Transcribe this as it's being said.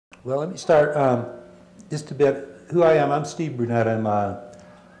Well, let me start just a bit. Who I am, I'm Steve Brunette. I'm a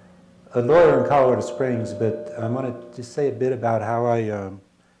lawyer in Colorado Springs, but I want to just say a bit about how I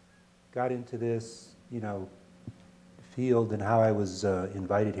got into this, field and how I was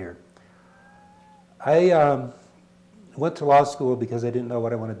invited here. I went to law school because I didn't know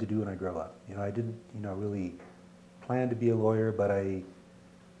what I wanted to do when I grow up. I didn't, really plan to be a lawyer, but I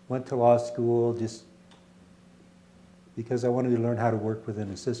went to law school just because I wanted to learn how to work within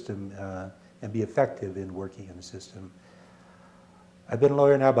a system and be effective in working in the system. I've been a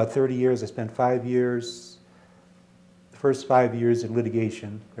lawyer now about 30 years. I spent 5 years, the first 5 years in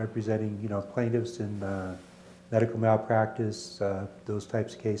litigation, representing plaintiffs in medical malpractice, those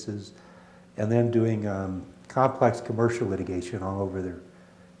types of cases, and then doing complex commercial litigation all over the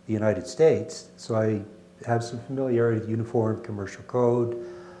United States. So I have some familiarity with Uniform Commercial Code,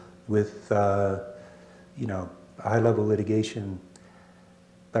 with high-level litigation,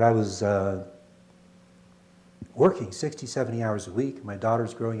 but I was working 60, 70 hours a week. My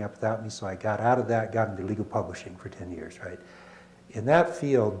daughter's growing up without me, so I got out of that, got into legal publishing for 10 years, right? In that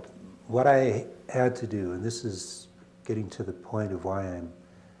field, what I had to do, and this is getting to the point of why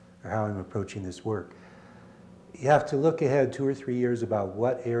how I'm approaching this work, you have to look ahead 2 or 3 years about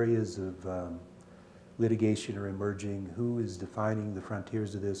what areas of litigation are emerging, who is defining the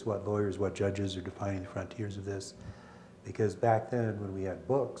frontiers of this, what lawyers, what judges are defining the frontiers of this. Because back then, when we had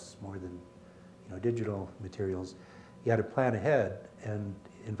books more than digital materials, you had to plan ahead and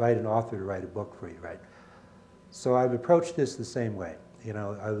invite an author to write a book for you, right? So I've approached this the same way.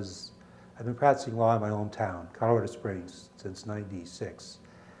 I've been practicing law in my hometown, Colorado Springs, since '96.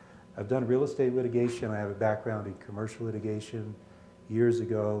 I've done real estate litigation. I have a background in commercial litigation. Years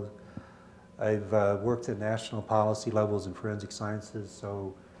ago, I've worked at national policy levels in forensic sciences.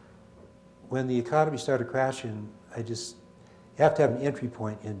 So when the economy started crashing, you have to have an entry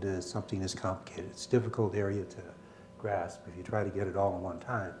point into something this complicated. It's a difficult area to grasp if you try to get it all in one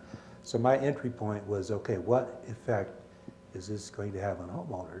time. So my entry point was, okay, what effect is this going to have on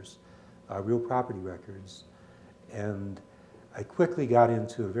homeowners, real property records? And I quickly got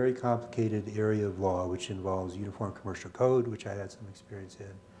into a very complicated area of law, which involves Uniform Commercial Code, which I had some experience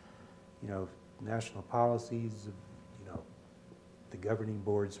in, national policies, the governing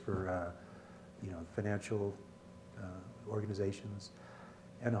boards for, financial organizations,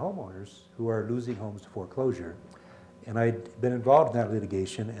 and homeowners who are losing homes to foreclosure. And I'd been involved in that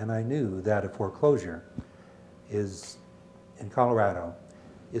litigation, and I knew that a foreclosure is, in Colorado,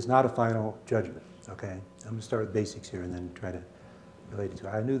 is not a final judgment, okay? I'm going to start with basics here and then try to relate it to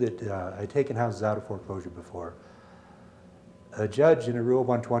it. I knew that I'd taken houses out of foreclosure before. A judge in a Rule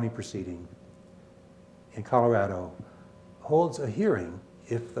 120 proceeding in Colorado holds a hearing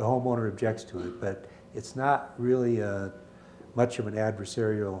if the homeowner objects to it, but it's not really much of an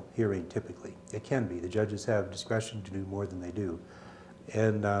adversarial hearing typically. It can be. The judges have discretion to do more than they do.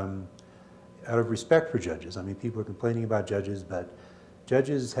 And out of respect for judges, people are complaining about judges, but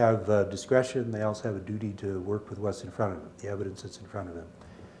judges have discretion. They also have a duty to work with what's in front of them, the evidence that's in front of them.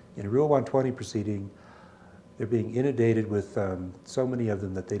 In a Rule 120 proceeding, they're being inundated with so many of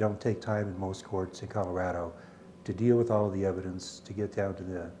them that they don't take time in most courts in Colorado to deal with all of the evidence, to get down to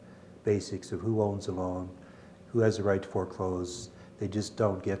the basics of who owns the loan, who has the right to foreclose. They just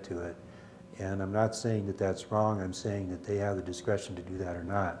don't get to it. And I'm not saying that that's wrong. I'm saying that they have the discretion to do that or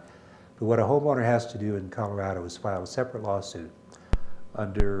not. But what a homeowner has to do in Colorado is file a separate lawsuit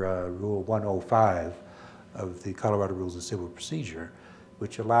under Rule 105 of the Colorado Rules of Civil Procedure,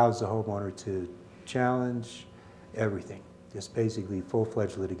 which allows the homeowner to challenge everything, just basically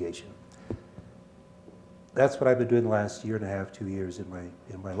full-fledged litigation. That's what I've been doing the last year and a half, 2 years in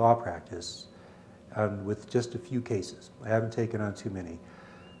my law practice, with just a few cases. I haven't taken on too many.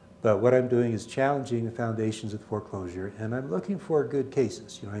 But what I'm doing is challenging the foundations of foreclosure, and I'm looking for good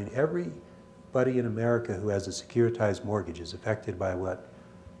cases. Everybody in America who has a securitized mortgage is affected by what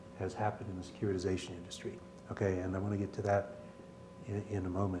has happened in the securitization industry. Okay, and I want to get to that in a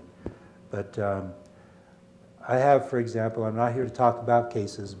moment. But I have, for example, I'm not here to talk about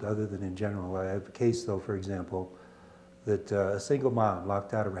cases other than in general. I have a case, though, for example, that a single mom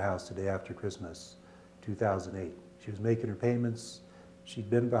locked out of her house the day after Christmas, 2008. She was making her payments.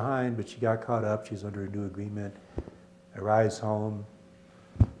 She'd been behind, but she got caught up. She was under a new agreement. Arrives home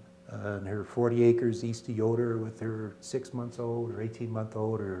in her 40 acres east of Yoder with her 6-month-old or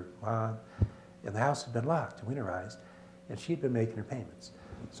 18-month-old or mom, and the house had been locked, winterized, and she'd been making her payments.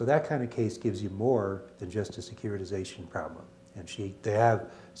 So that kind of case gives you more than just a securitization problem. And they have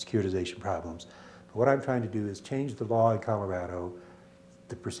securitization problems. But what I'm trying to do is change the law in Colorado,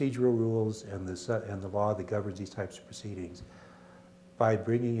 the procedural rules and the law that governs these types of proceedings, by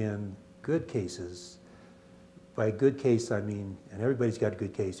bringing in good cases. By good case, I mean, and everybody's got a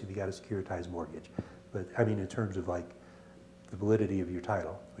good case if you got a securitized mortgage, but I mean in terms of like the validity of your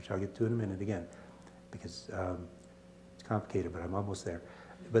title, which I'll get to in a minute again, because it's complicated, but I'm almost there.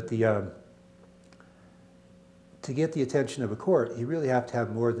 But to get the attention of a court, you really have to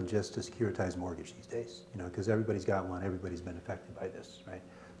have more than just a securitized mortgage these days, you know, because everybody's got one, everybody's been affected by this, right?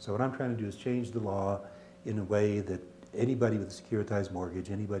 So what I'm trying to do is change the law in a way that anybody with a securitized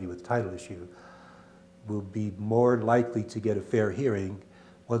mortgage, anybody with a title issue, will be more likely to get a fair hearing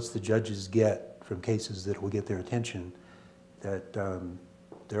once the judges get from cases that will get their attention that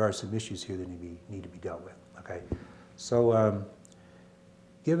there are some issues here that need to be dealt with, okay? So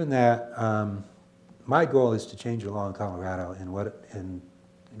given that, my goal is to change the law in Colorado in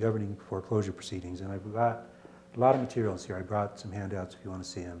governing foreclosure proceedings, and I've got a lot of materials here. I brought some handouts if you want to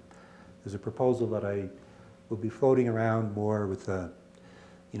see them. There's a proposal that I will be floating around more with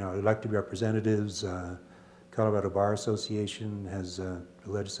you know, elected representatives. Colorado Bar Association has a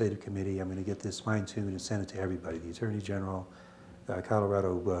legislative committee. I'm going to get this fine-tuned and send it to everybody. The Attorney General,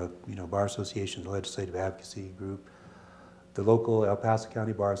 Colorado you know, Bar Association, the legislative advocacy group. The local El Paso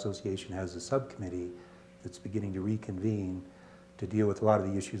County Bar Association has a subcommittee that's beginning to reconvene to deal with a lot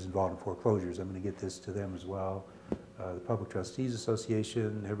of the issues involved in foreclosures. I'm going to get this to them as well. The Public Trustees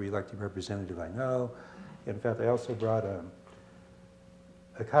Association, every elected representative I know. In fact, I also brought a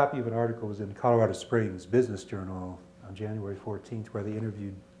copy of an article was in Colorado Springs Business Journal on January 14th where they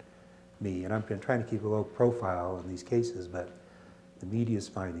interviewed me, and I've been trying to keep a low profile in these cases, but the media is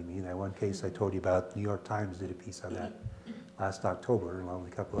finding me. That one case I told you about, New York Times did a piece on that last October, along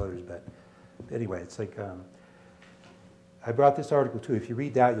with a couple others, but anyway, it's like, I brought this article too. If you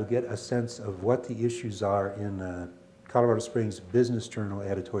read that, you'll get a sense of what the issues are in Colorado Springs Business Journal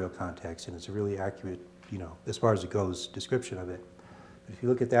editorial context, and it's a really accurate, you know, as far as it goes, description of it. But if you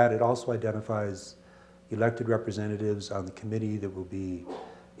look at that, it also identifies elected representatives on the committee that will be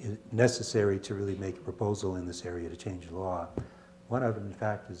necessary to really make a proposal in this area to change the law. One of them, in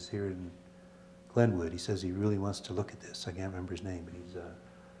fact, is here in Glenwood. He says he really wants to look at this. I can't remember his name, but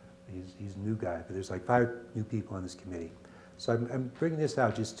he's a new guy. But there's like 5 new people on this committee. So I'm bringing this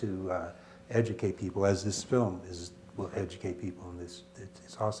out just to educate people, as this film will educate people. And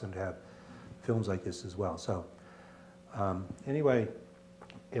it's awesome to have films like this as well. So anyway,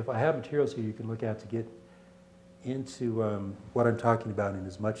 if I have materials here you can look at to get into what I'm talking about in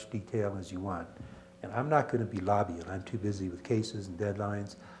as much detail as you want. And I'm not going to be lobbying. I'm too busy with cases and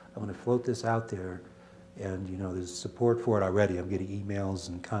deadlines. I'm going to float this out there, and you know, there's support for it already. I'm getting emails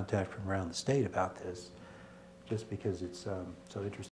and contact from around the state about this, just because it's so interesting.